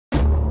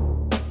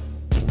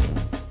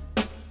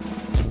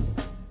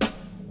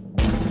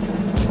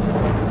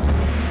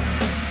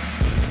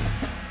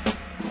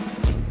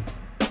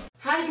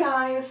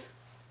guys,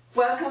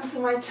 welcome to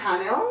my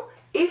channel.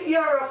 If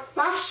you're a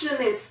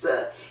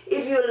fashionista,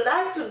 if you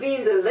like to be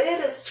in the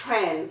latest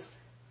trends,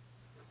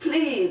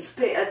 please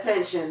pay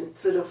attention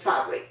to the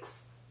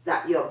fabrics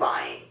that you're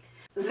buying.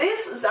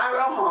 This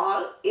ZARA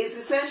haul is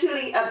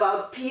essentially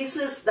about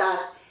pieces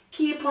that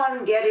keep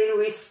on getting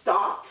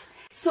restocked.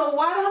 So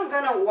what I'm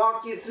gonna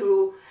walk you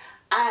through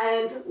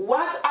and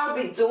what I'll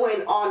be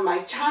doing on my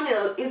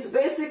channel is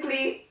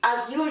basically,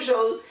 as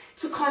usual,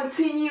 to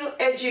continue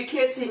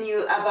educating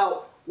you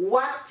about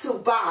what to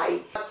buy,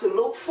 what to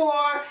look for,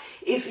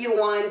 if you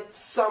want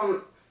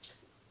some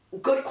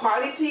good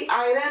quality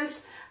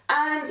items.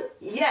 And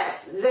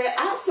yes, there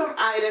are some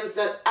items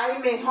that I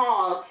may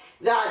haul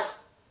that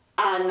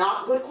are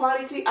not good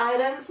quality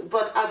items,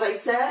 but as I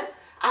said,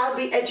 I'll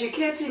be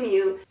educating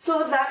you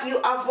so that you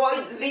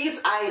avoid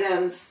these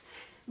items,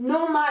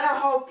 no matter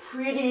how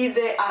pretty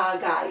they are,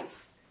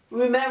 guys.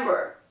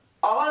 Remember,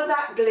 all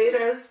that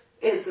glitters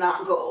is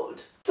not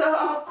gold. So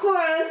of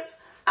course,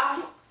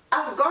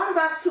 I've gone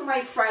back to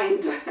my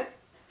friend,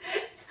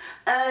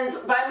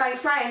 and by my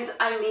friend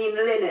I mean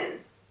linen.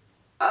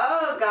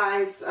 Oh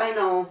guys, I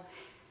know.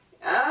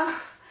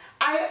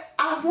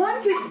 I've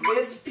wanted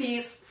this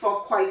piece for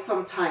quite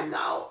some time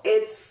now.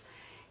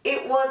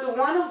 It was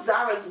one of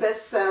ZARA's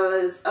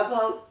bestsellers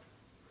about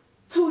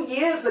 2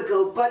 years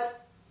ago,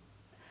 but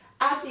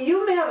as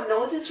you may have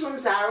noticed from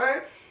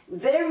ZARA,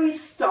 they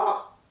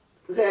restock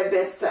their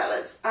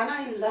bestsellers, and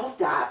I love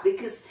that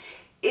because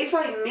if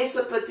I miss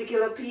a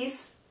particular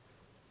piece,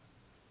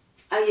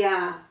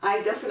 yeah,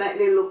 I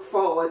definitely look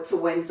forward to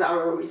when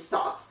ZARA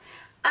restocks.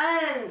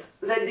 And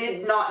they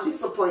did not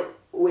disappoint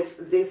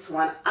with this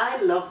one.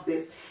 I love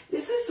this.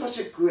 This is such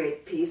a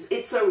great piece.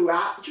 It's a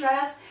wrap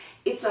dress.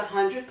 It's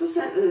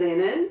 100%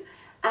 linen,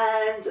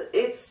 and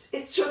it's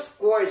just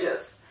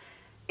gorgeous.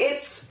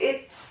 It's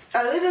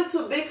a little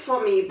too big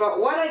for me, but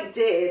what I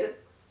did,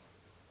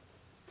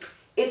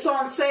 it's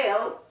on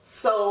sale,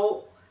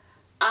 so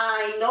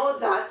I know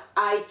that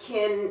I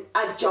can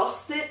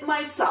adjust it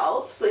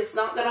myself, so it's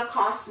not gonna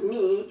cost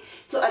me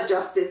to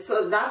adjust it.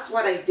 So that's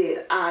what I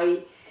did.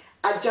 I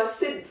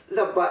adjusted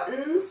the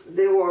buttons.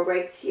 They were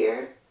right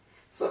here,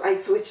 so I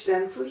switched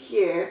them to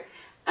here,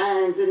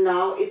 and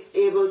now it's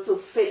able to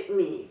fit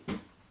me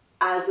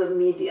as a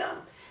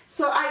medium.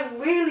 So I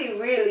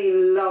really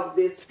love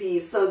this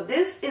piece. So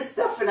this is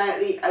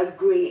definitely a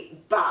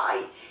great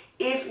buy.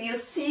 If you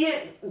see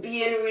it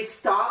being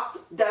restocked,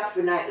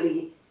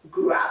 definitely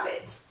grab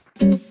it.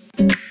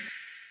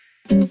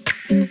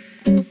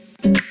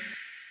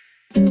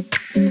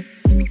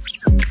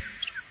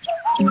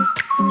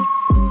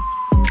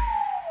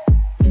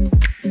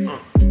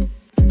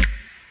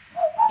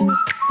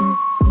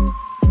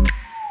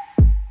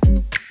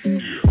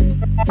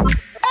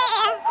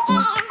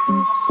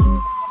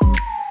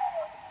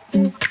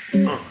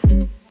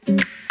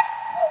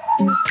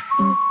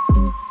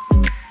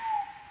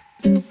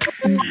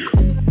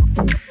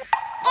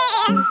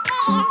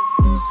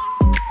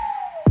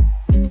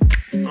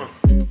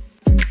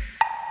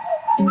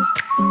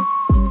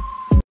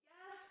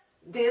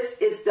 This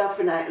is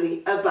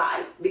definitely a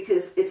buy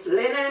because it's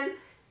linen,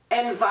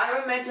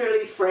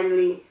 environmentally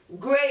friendly,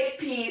 great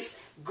piece,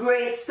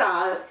 great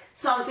style,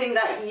 something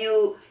that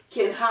you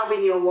can have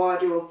in your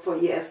wardrobe for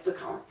years to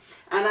come.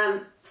 And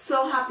I'm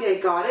so happy I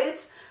got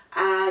it.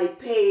 I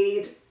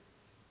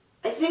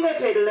think I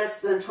paid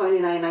less than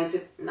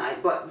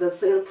 $29.99, but the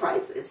sale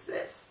price is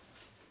this.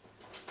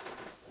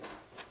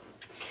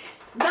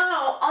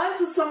 Now on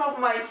to some of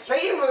my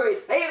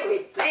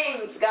favorite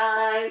things,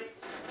 guys.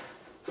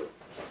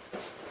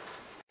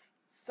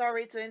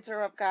 Sorry to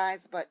interrupt,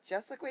 guys, but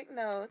just a quick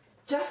note.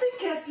 Just in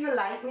case you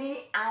like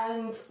me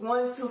and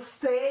want to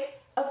stay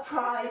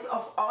apprised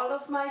of all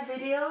of my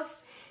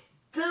videos,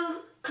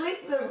 do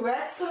click the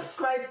red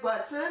subscribe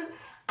button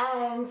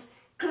and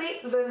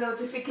click the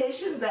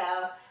notification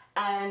bell,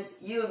 and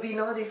you'll be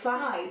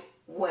notified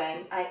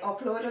when I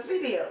upload a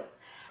video.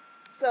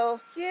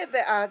 So here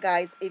they are,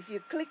 guys. If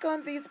you click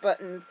on these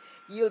buttons,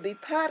 you'll be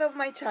part of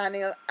my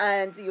channel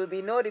and you'll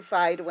be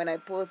notified when I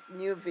post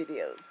new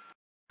videos.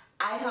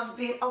 I have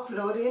been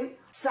uploading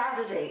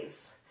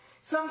Saturdays.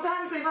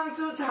 Sometimes if I'm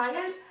too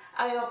tired,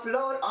 I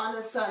upload on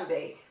a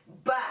Sunday.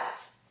 But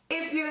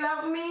if you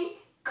love me,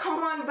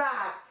 come on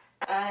back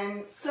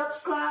and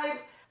subscribe.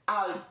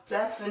 I'll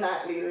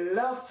definitely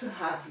love to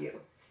have you.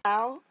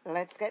 Now,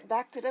 let's get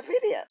back to the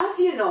video. As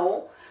you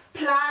know,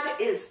 plaid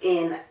is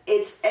in.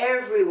 It's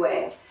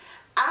everywhere.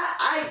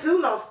 I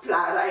do love plaid.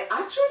 I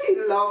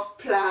actually love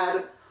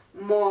plaid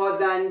more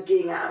than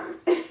gingham.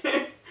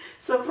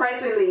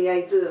 Surprisingly,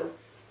 I do.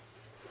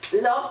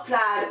 Love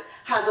plaid,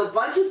 has a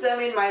bunch of them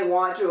in my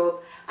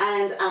wardrobe,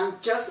 and I'm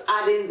just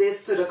adding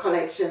this to the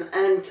collection.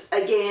 And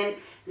again,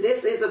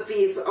 this is a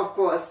piece, of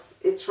course,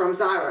 it's from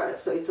ZARA,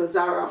 so it's a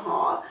ZARA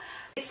haul.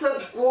 It's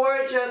a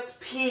gorgeous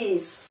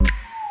piece.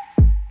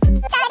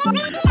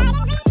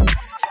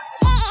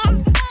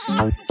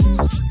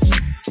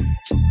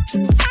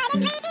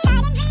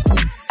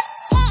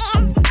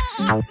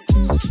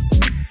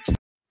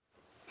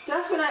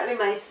 Definitely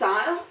my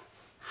style.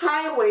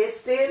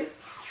 High-waisted,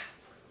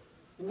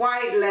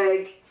 wide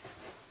leg,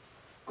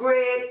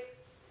 great,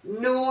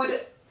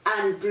 nude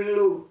and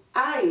blue.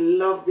 I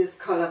love this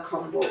color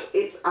combo.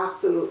 It's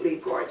absolutely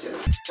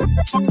gorgeous.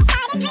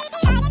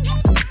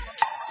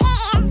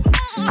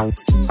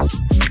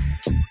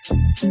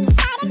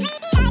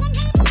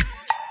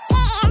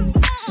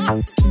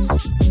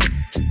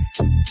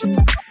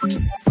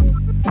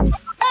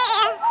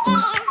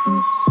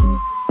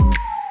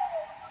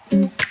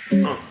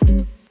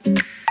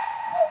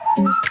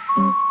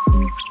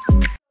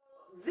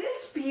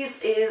 This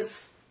piece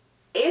is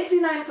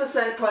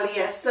 89%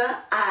 polyester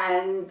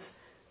and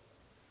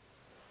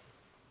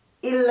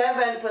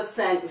 11%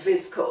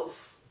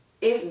 viscose.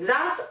 If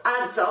that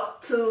adds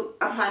up to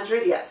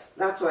 100, yes,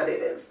 that's what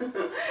it is.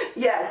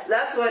 Yes,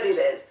 that's what it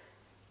is.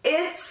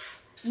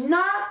 It's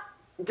not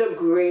the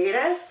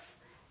greatest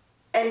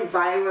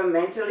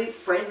environmentally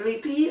friendly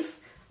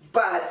piece,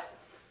 but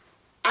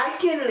I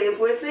can live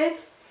with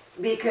it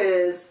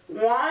because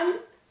one,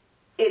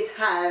 it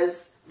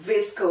has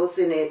viscose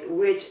in it,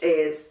 which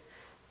is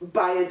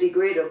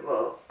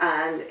biodegradable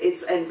and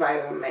it's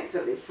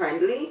environmentally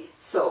friendly,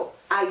 so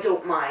I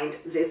don't mind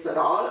this at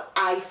all.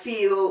 I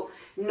feel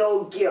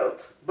no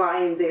guilt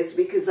buying this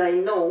because I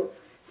know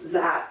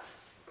that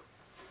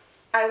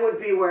I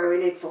would be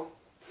wearing it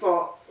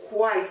for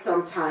quite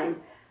some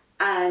time,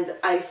 and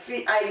I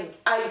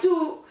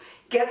do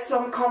get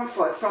some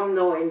comfort from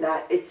knowing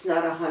that it's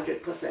not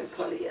 100%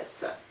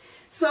 polyester.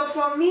 So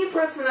for me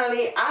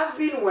personally, I've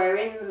been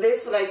wearing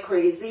this like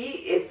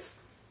crazy.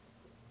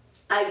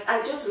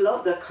 I just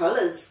love the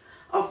colors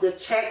of the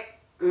check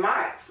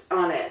marks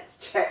on it.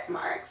 Check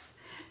marks.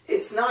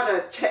 It's not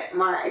a check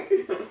mark,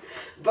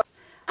 but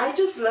I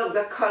just love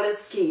the color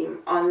scheme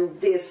on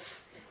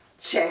this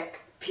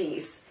check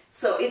piece.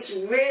 So it's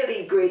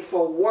really great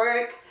for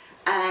work,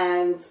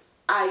 and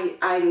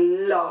I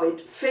love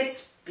it.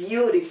 Fits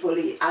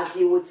beautifully, as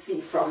you would see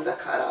from the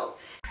cutout.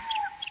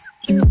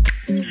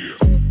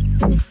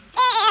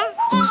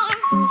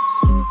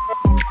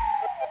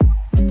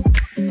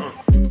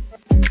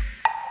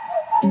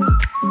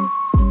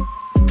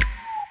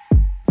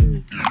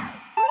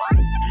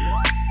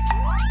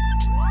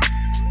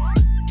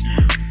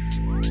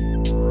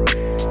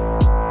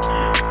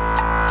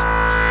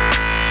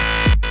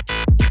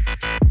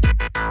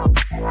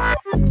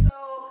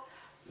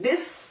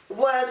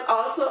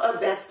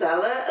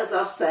 As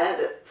I've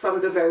said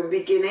from the very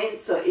beginning,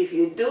 so if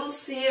you do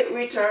see it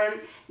return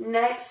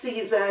next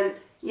season,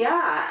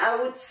 yeah, I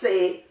would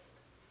say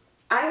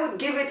I would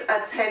give it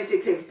a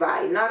tentative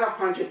buy, not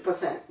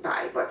 100%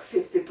 buy, but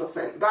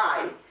 50%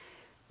 buy,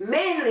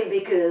 mainly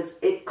because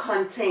it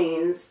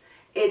contains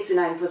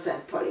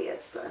 89%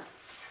 polyester.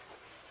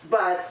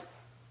 But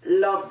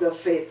love the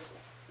fit,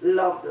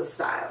 love the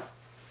style.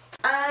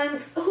 And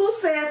who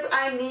says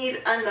I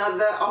need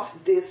another of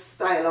this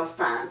style of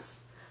pants?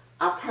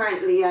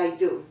 Apparently I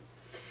do.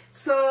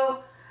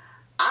 So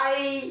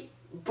I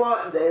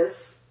bought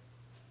this.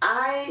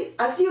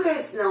 As you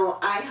guys know,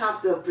 I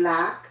have the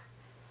black,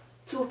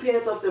 2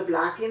 pairs of the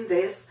black in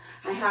this.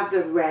 I have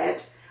the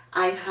red.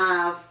 I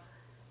have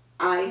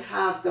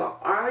the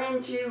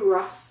orangey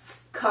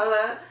rust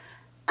color,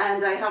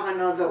 and I have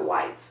another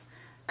white.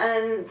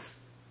 And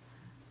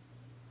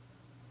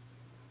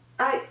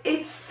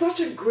it's such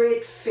a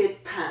great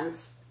fit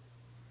pants.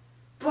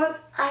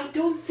 But I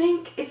don't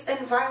think it's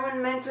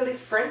environmentally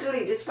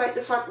friendly, despite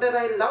the fact that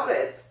I love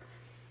it.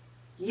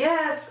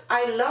 Yes,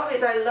 I love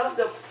it. I love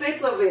the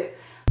fit of it.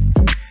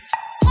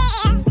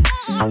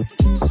 I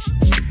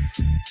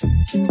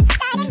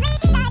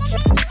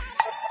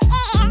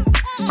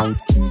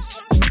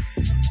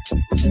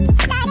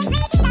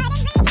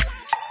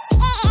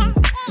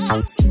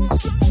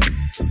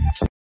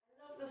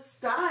love the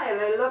style.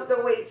 I love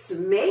the way it's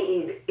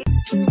made.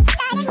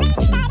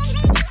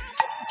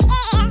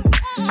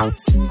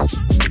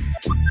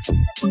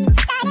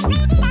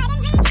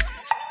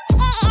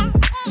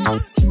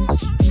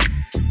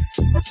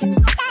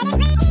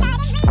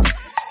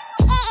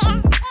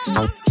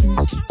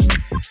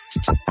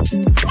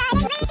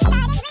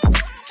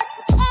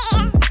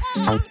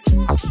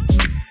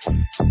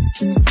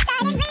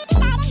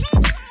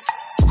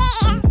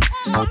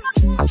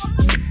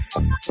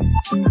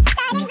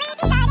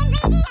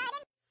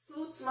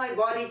 Suits my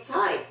body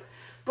type,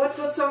 but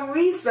for some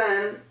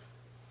reason,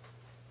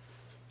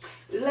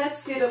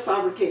 let's see the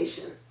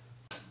fabrication.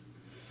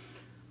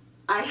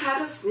 I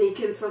had a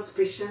sneaking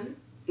suspicion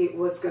it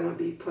was going to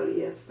be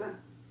polyester.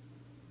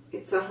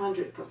 It's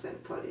 100%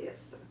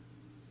 polyester.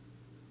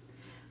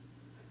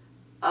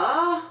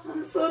 Ah,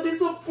 I'm so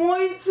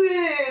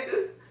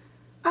disappointed.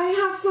 I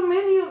have so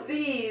many of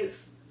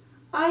these.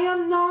 I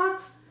am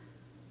not.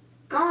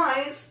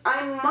 Guys,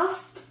 I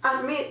must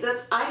admit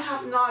that I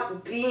have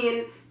not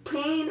been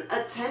paying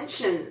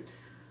attention.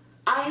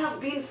 I have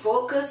been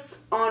focused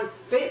on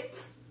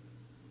fit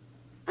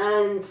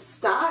and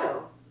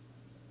style.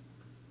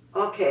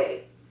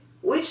 Okay,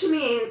 which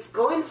means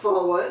going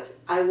forward,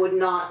 I would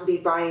not be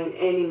buying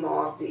any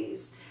more of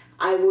these.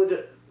 I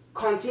would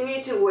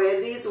continue to wear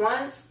these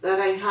ones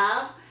that I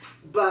have,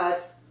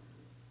 but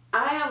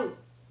I am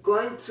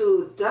going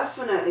to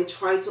definitely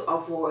try to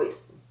avoid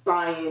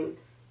buying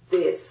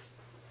this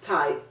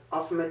type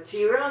of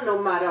material,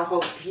 no matter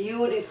how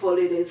beautiful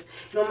it is,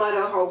 no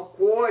matter how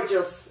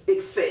gorgeous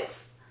it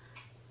fits.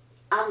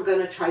 I'm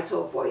gonna try to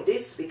avoid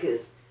this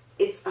because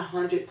it's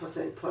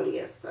 100%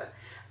 polyester.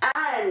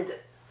 And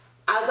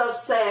as I've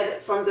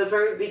said from the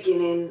very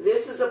beginning,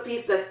 this is a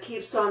piece that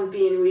keeps on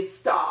being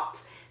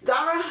restocked.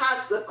 ZARA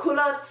has the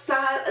culotte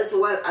style as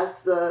well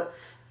as the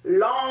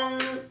long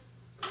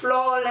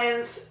floor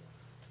length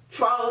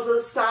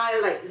trouser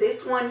style like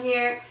this one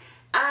here,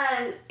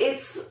 and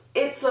it's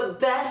a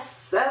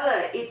best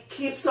seller. It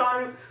keeps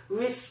on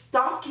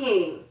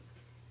restocking,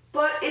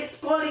 but it's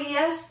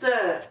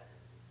polyester.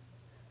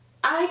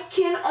 I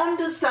can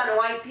understand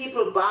why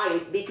people buy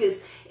it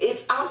because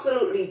it's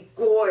absolutely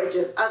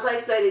gorgeous. As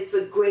I said, it's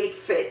a great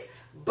fit.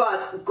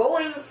 But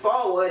going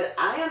forward,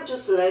 I am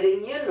just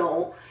letting you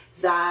know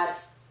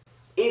that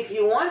if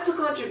you want to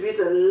contribute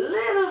a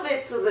little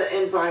bit to the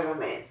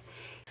environment,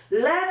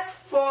 let's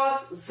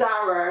force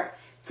ZARA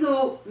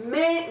to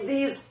make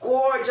these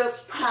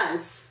gorgeous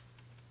pants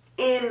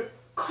in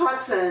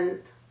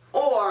cotton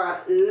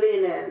or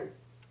linen.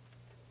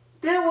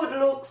 They would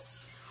look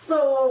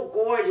so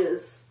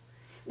gorgeous.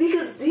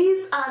 Because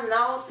these are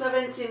now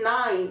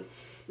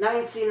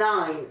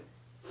 $79.99.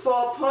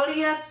 For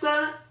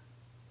polyester,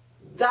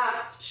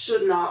 that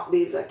should not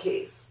be the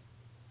case.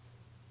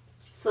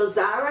 So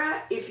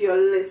ZARA, if you're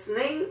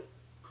listening,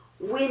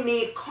 we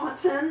need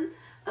cotton,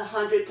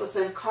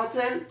 100%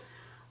 cotton,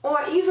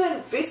 or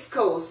even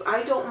viscose,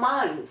 I don't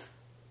mind,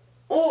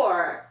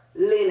 or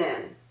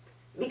linen.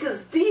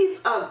 Because these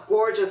are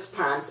gorgeous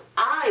pants.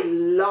 I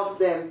love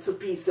them to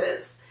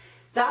pieces.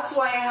 That's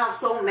why I have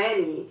so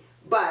many,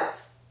 but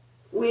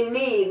we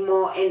need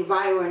more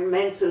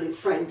environmentally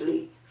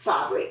friendly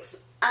fabrics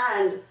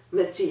and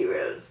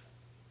materials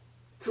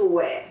to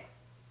wear.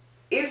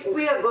 If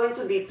we are going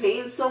to be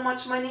paying so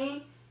much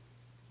money,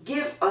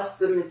 give us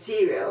the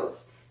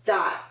materials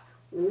that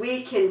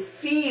we can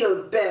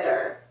feel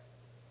better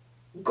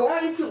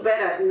going to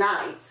bed at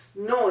night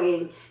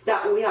knowing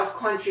that we have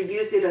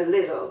contributed a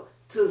little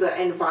to the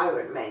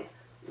environment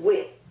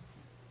with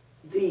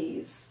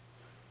these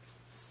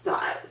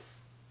styles.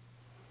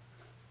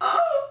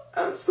 Oh,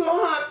 I'm so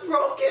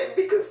heartbroken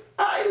because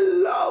I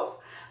love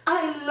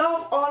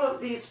all of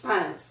these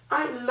pants.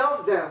 I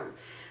love them.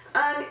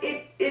 And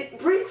it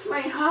breaks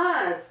my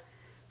heart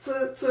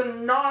to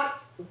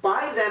not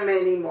buy them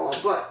anymore,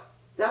 but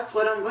that's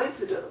what I'm going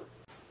to do.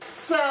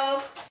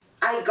 So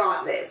I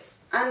got this.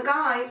 And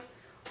guys,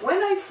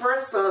 when I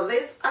first saw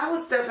this, I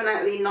was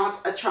definitely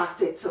not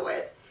attracted to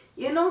it.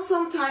 You know,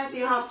 sometimes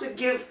you have to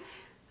give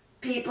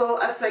people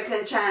a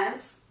second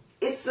chance.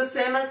 It's the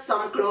same as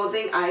some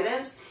clothing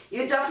items.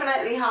 You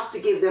definitely have to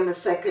give them a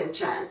second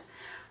chance.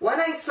 When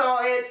I saw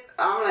it,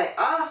 I'm like,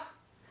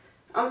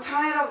 I'm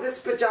tired of this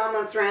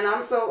pajama trend.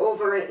 I'm so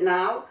over it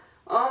now.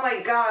 Oh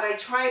my God, I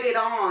tried it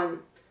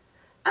on.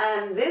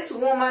 And this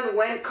woman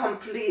went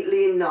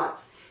completely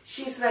nuts.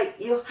 She's like,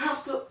 you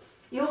have to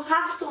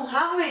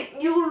have it.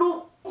 You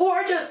look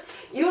gorgeous.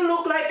 You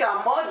look like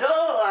a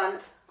model. And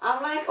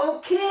I'm like,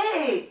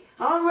 okay,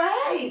 all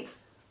right,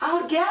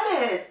 I'll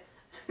get it.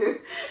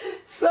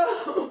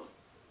 So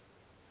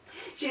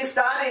she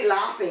started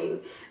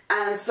laughing,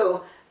 and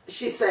so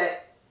she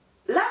said,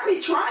 let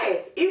me try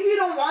it. If you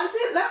don't want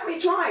it, let me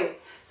try it.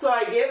 So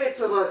I gave it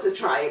to her to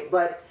try it,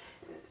 but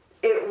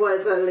it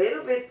was a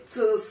little bit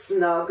too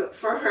snug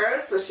for her,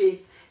 so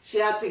she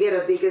had to get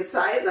a bigger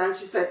size, and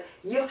she said,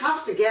 you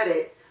have to get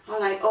it. I'm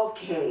like,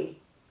 okay,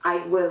 I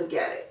will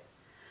get it.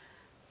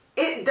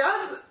 It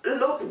does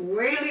look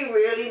really,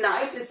 really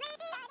nice. It's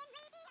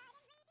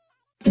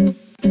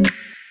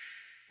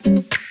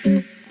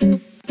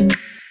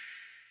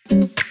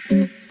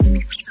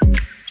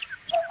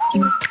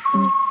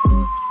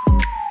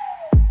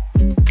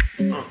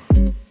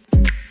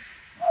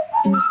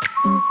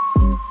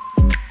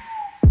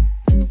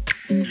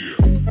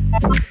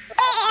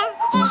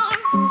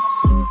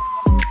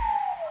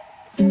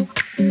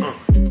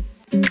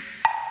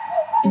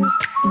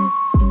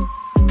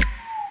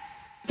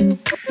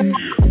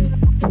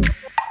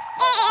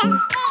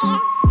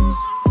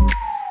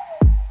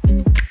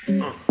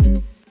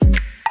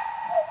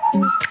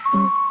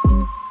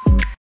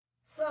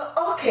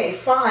okay,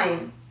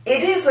 fine.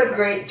 It is a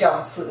great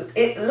jumpsuit.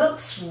 It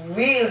looks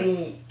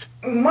really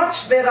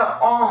much better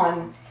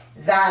on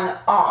than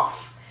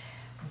off.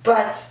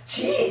 But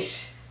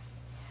geez,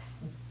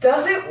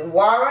 does it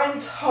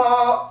warrant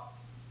her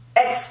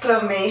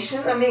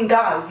exclamation? I mean,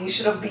 guys, you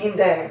should have been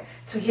there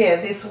to hear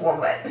this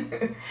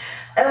woman.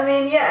 I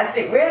mean, yes,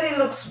 it really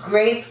looks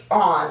great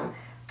on,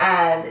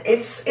 and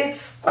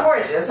it's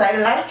gorgeous. I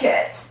like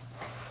it.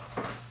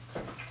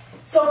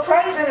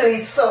 Surprisingly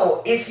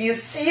so, if you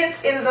see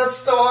it in the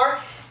store,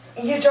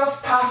 you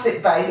just pass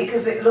it by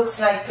because it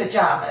looks like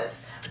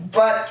pajamas.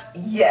 But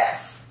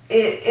yes,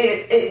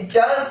 it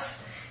does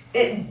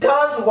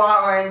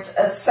warrant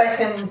a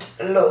second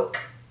look,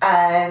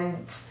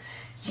 and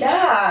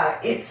yeah,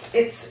 it's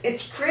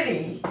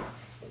pretty.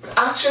 It's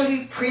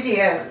actually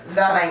prettier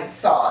than I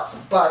thought,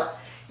 but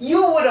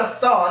you would have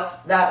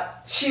thought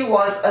that she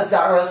was a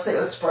ZARA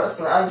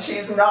salesperson, and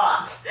she's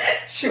not.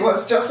 She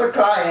was just a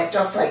client,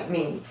 just like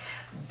me.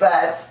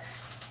 But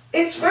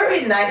it's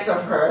very nice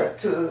of her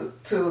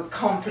to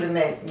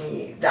compliment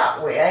me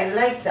that way. I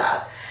like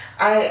that.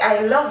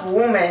 I love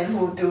women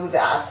who do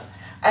that.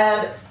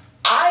 And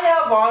I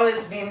have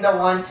always been the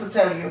one to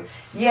tell you,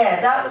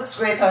 yeah, that looks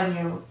great on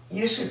you.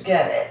 You should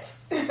get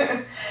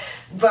it.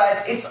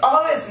 But it's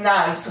always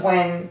nice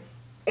when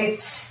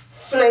it's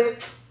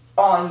flipped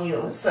on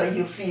you, so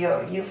you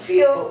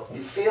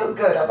feel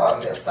good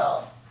about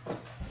yourself.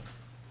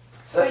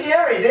 So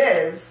here it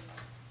is.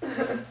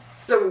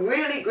 It's a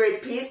really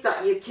great piece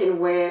that you can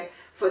wear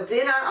for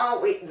dinner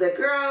out with the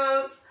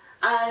girls,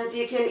 and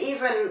you can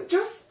even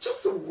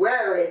just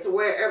wear it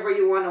wherever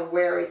you want to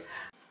wear it.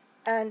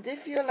 And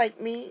if you're like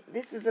me,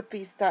 this is a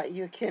piece that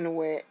you can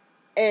wear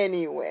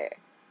anywhere,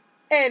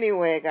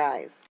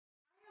 guys.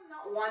 I'm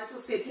not one to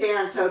sit here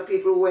and tell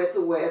people where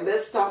to wear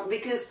this stuff,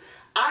 because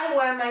I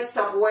wear my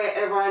stuff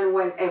wherever and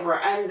whenever,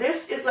 and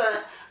this is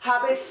a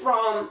habit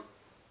from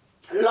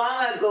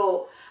long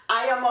ago.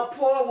 I am a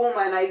poor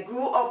woman. I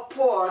grew up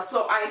poor,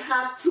 so I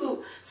had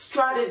to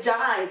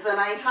strategize and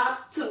I had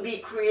to be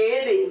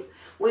creative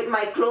with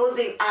my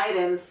clothing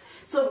items.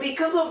 So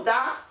because of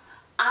that,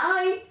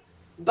 I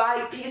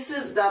buy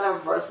pieces that are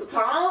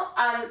versatile,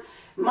 and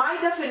my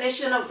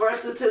definition of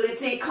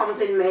versatility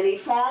comes in many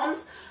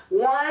forms.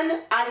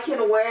 One, I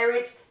can wear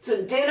it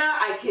to dinner,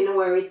 I can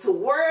wear it to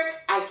work,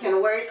 I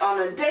can wear it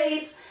on a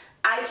date,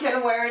 I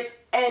can wear it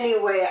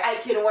anywhere, I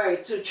can wear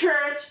it to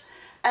church,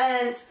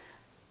 and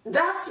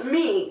that's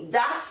me.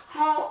 That's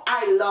how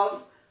I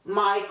love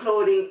my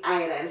clothing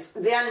items.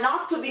 They are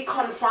not to be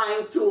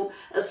confined to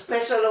a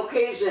special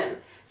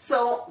occasion.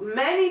 So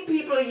many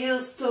people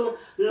used to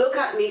look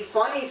at me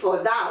funny for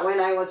that when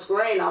I was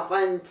growing up,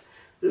 and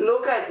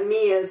look at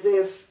me as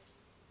if,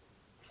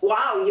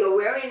 wow, you're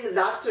wearing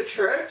that to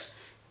church,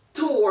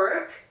 to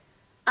work,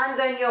 and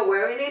then you're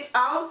wearing it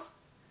out?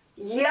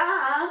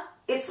 Yeah,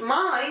 it's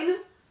mine.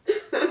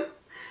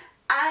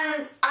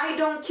 And I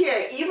don't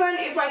care. Even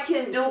if I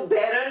can do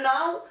better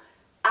now,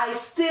 I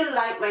still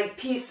like my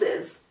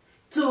pieces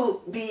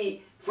to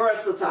be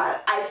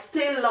versatile. I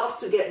still love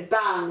to get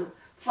bang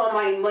for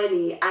my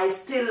money. I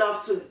still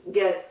love to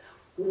get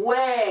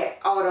wear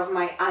out of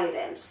my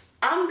items.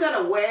 I'm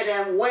gonna wear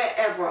them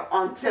wherever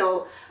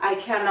until I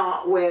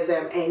cannot wear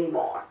them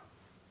anymore.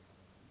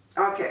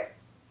 Okay.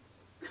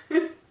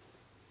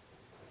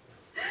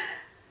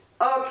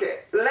 Okay,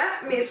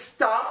 let me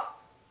stop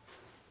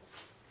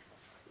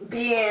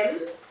being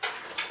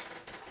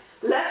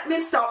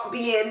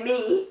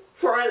me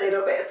for a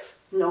little bit.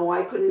 No,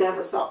 I could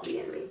never stop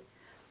being me.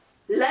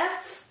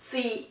 Let's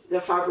see the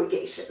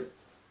fabrication.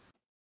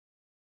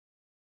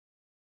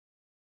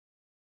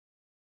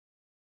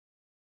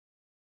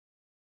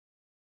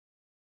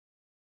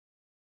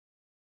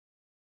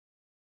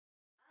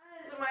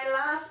 And my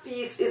last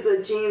piece is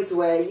a jeans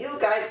wear. You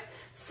guys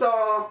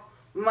saw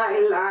my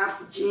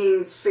last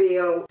jeans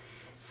fail.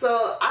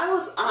 So I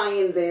was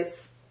eyeing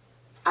this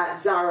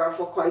at ZARA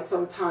for quite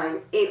some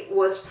time. It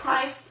was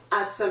priced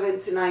at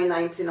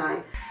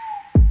 $79.99.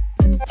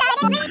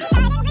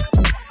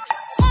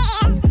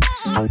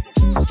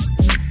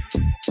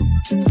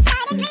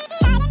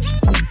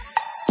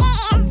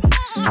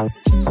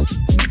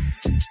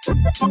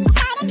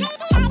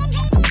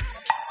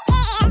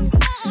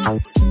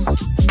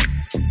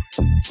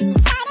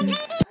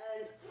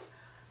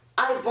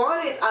 I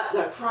bought it at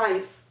that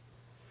price,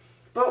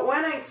 but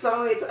when I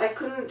saw it, I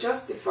couldn't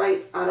justify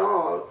it at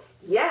all.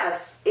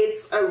 Yes,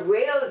 it's a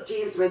real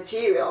jeans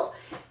material.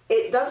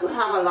 It doesn't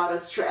have a lot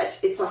of stretch.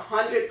 It's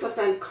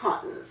 100%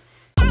 cotton.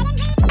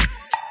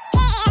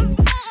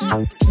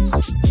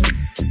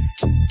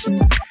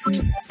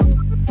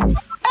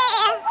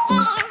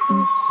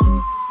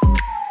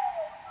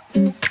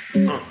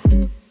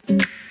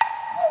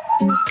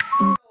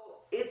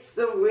 It's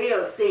the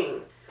real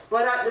thing.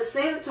 But at the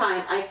same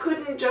time, I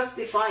couldn't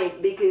justify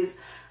it because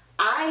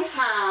I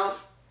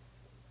have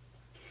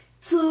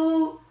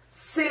two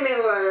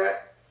similar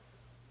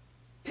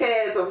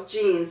pairs of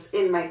jeans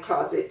in my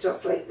closet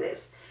just like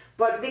this.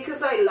 But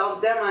because I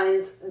love them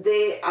and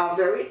they are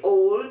very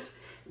old,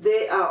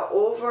 they are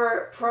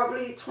over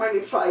probably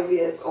 25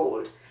 years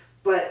old,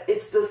 but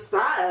it's the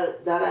style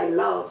that I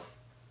love.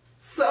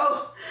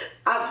 So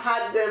I've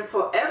had them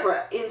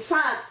forever. In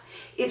fact,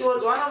 it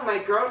was one of my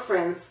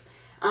girlfriends,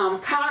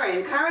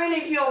 Karen. Karen,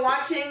 if you're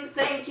watching,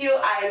 thank you.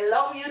 I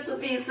love you to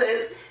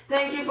pieces.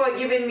 Thank you for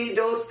giving me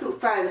those two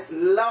pants.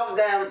 Love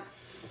them.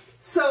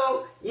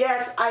 So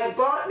yes, I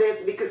bought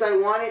this because I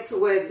wanted to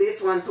wear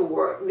this one to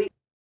work.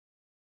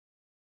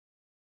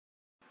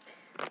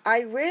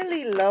 I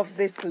really love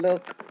this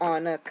look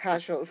on a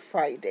casual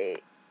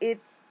Friday.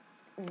 It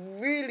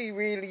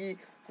really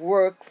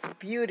works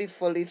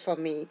beautifully for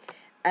me.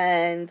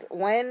 And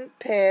when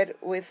paired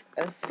with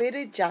a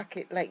fitted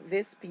jacket like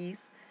this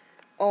piece,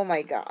 oh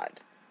my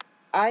God,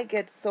 I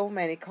get so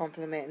many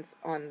compliments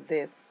on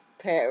this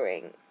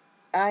pairing.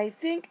 I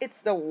think it's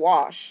the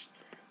wash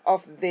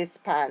of this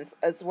pants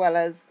as well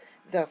as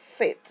the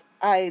fit.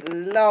 I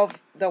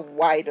love the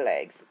wide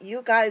legs.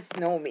 You guys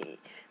know me.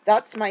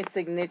 That's my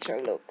signature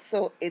look.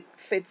 So it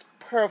fits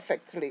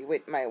perfectly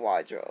with my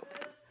wardrobe.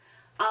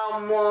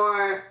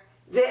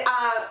 They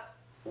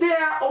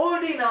are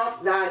old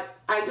enough that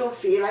I don't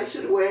feel I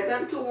should wear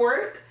them to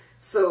work.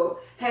 So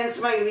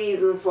hence my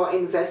reason for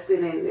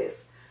investing in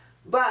this.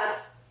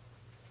 But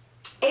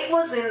it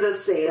was in the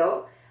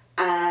sale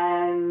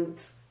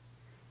and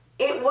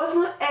it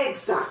wasn't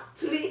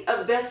exactly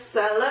a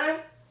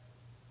bestseller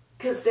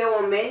because there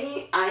were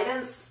many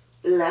items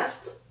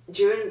left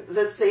during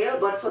the sale,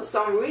 but for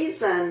some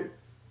reason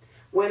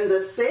when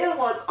the sale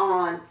was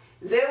on,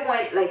 they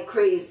went like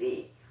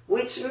crazy,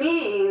 which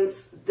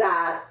means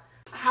that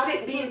had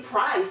it been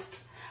priced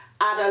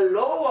at a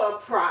lower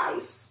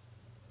price,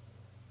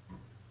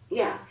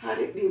 had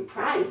it been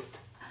priced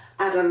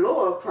at a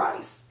lower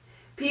price,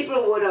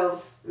 people would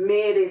have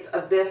made it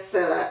a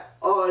bestseller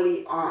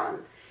early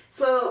on.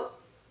 So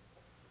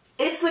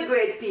it's a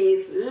great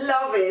piece,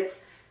 love it,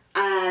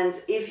 and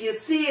if you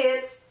see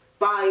it,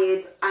 buy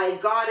it. I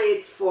got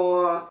it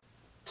for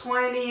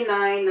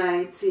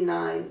 $29.99,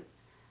 and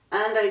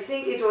I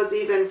think it was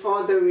even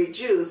further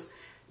reduced,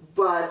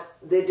 but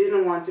they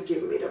didn't want to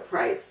give me the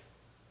price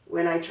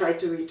when I tried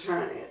to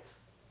return it.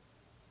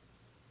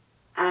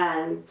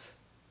 And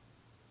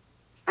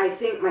I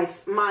think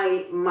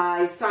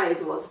my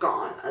size was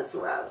gone as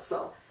well,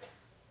 so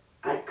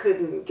I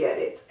couldn't get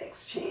it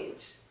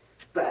exchanged.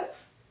 But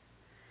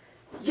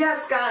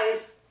yes,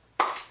 guys,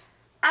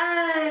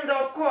 and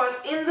of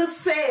course in the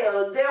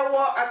sale there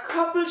were a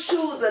couple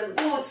shoes and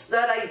boots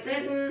that I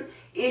didn't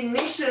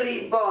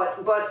initially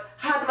bought but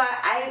had my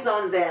eyes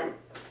on them.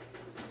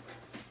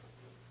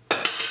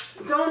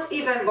 Don't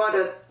even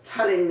bother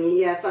telling me.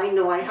 Yes, I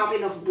know I have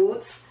enough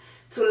boots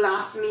to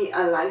last me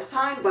a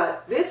lifetime,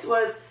 but this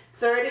was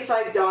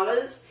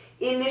 $35,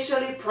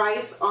 initially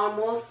priced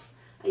almost,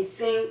 I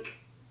think,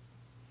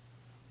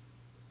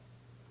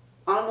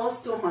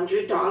 almost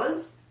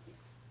 $200,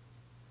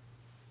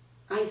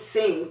 I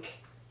think.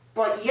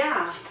 But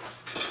yeah,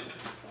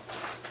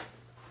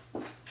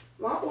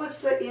 what was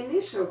the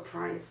initial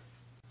price?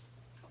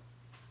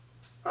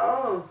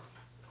 Oh,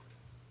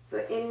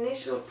 the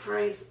initial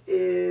price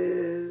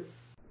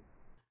is,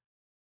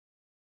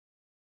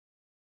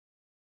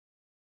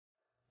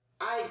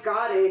 I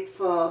got it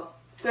for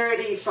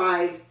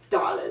 $35.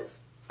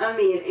 I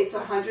mean, it's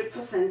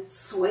 100%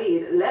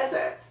 suede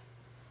leather.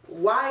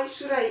 Why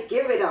should I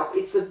give it up?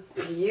 It's a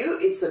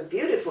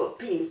beautiful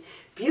piece,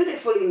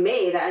 beautifully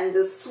made, and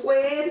the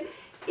suede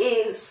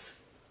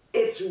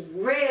it's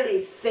really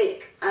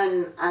thick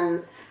and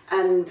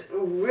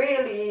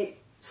really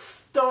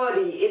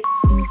sturdy.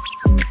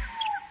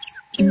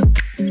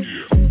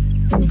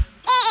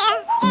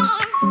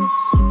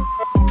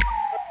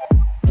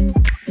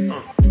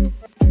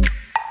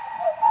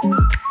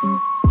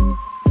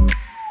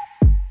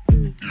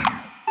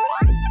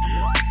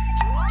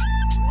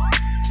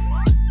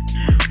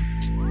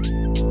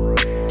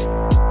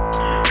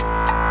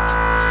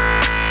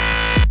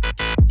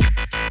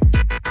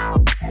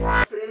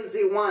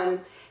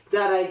 One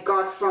that I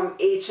got from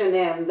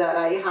H&M that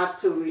I had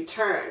to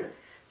return.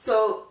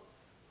 So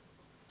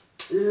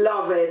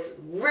love it,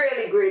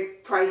 really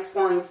great price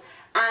point.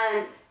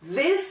 And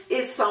this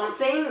is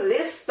something,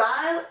 this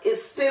style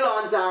is still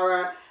on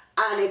ZARA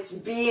and it's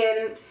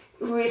being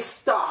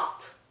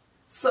restocked.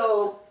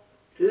 So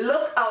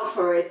look out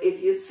for it.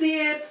 If you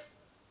see it,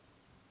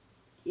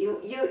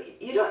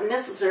 you don't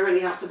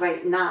necessarily have to buy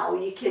it now.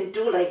 You can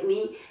do like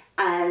me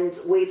and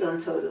wait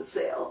until the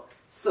sale.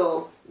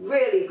 So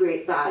really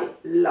great buy,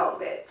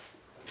 love it.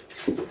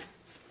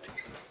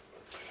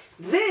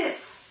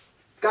 This,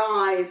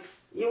 guys,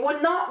 you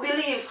would not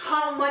believe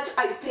how much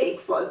I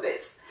paid for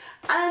this,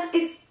 and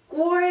it's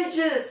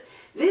gorgeous.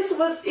 This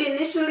was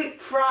initially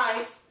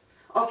priced,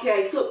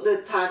 okay, I took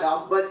the tag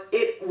off, but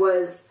it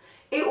was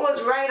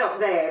right up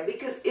there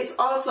because it's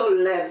also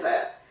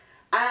leather,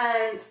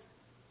 and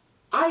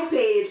I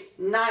paid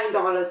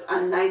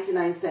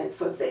 $9.99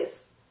 for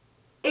this.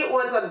 It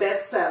was a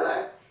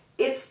bestseller.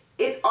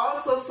 It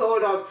also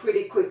sold out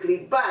pretty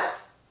quickly, but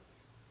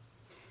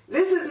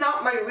this is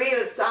not my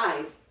real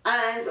size,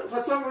 and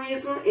for some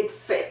reason it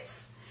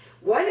fits.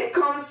 When it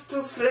comes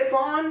to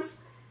slip-ons,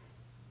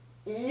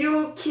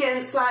 you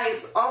can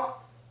size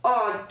up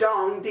or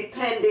down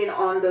depending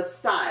on the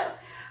style.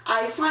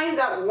 I find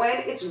that when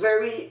it's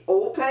very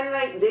open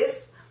like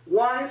this,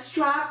 one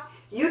strap,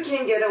 you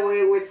can get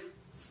away with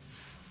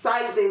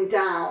sizing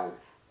down,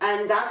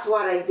 and that's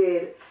what I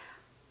did.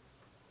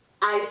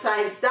 I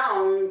sized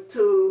down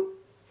to,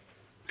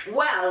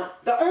 well,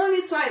 the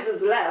only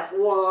sizes left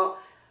were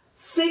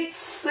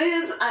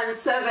 6s and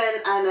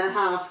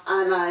 7.5,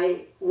 and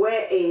I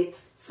wear 8.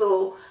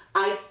 So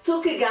I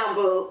took a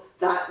gamble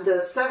that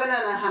the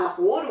 7.5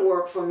 would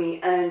work for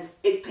me, and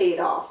it paid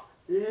off.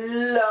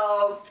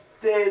 Love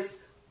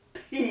this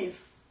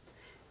piece.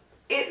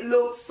 It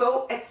looks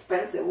so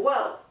expensive.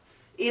 Well,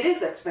 It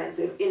is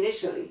expensive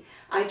initially.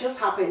 I just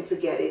happened to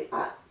get it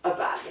at a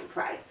bargain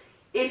price.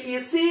 If you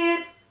see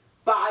it,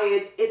 buy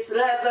it. It's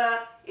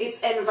leather,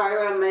 it's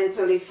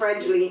environmentally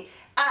friendly,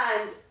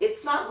 and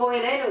it's not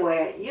going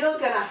anywhere. You're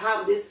gonna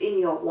have this in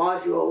your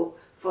wardrobe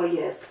for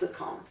years to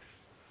come.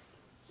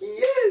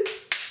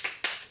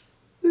 Yes!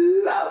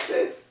 Love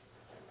this.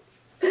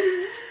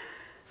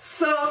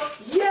 So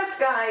yes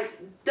guys,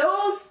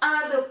 those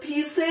are the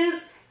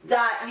pieces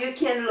that you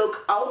can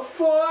look out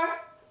for.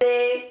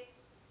 They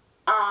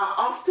are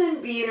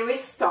often being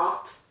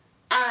restocked,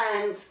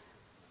 and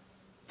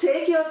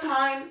take your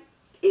time.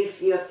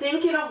 If you're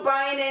thinking of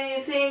buying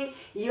anything,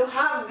 you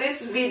have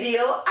this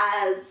video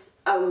as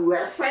a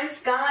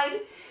reference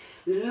guide.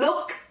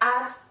 Look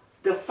at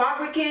the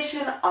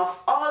fabrication of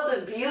all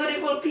the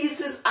beautiful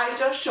pieces I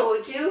just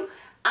showed you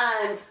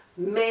and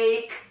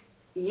make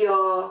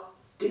your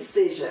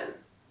decision.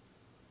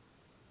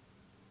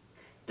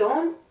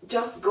 Don't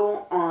just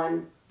go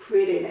on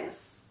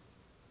prettiness.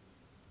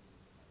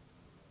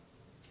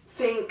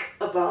 Think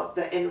about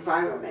the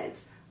environment,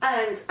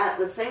 and at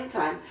the same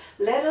time,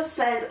 let us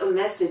send a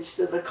message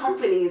to the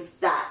companies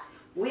that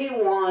we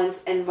want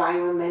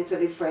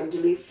environmentally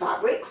friendly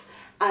fabrics,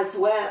 as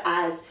well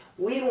as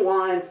we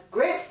want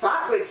great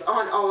fabrics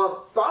on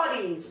our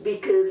bodies,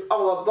 because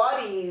our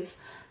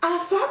bodies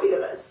are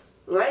fabulous,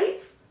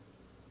 right?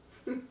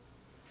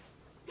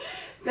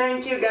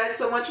 Thank you guys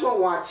so much for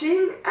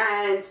watching,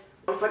 and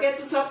don't forget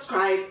to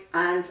subscribe,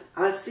 and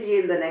I'll see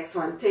you in the next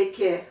one. Take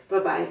care.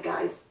 Bye-bye,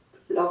 guys.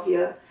 Love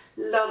you.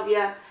 Love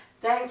ya.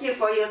 Thank you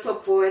for your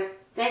support.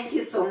 Thank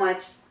you so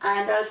much,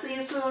 and I'll see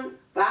you soon.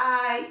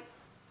 Bye.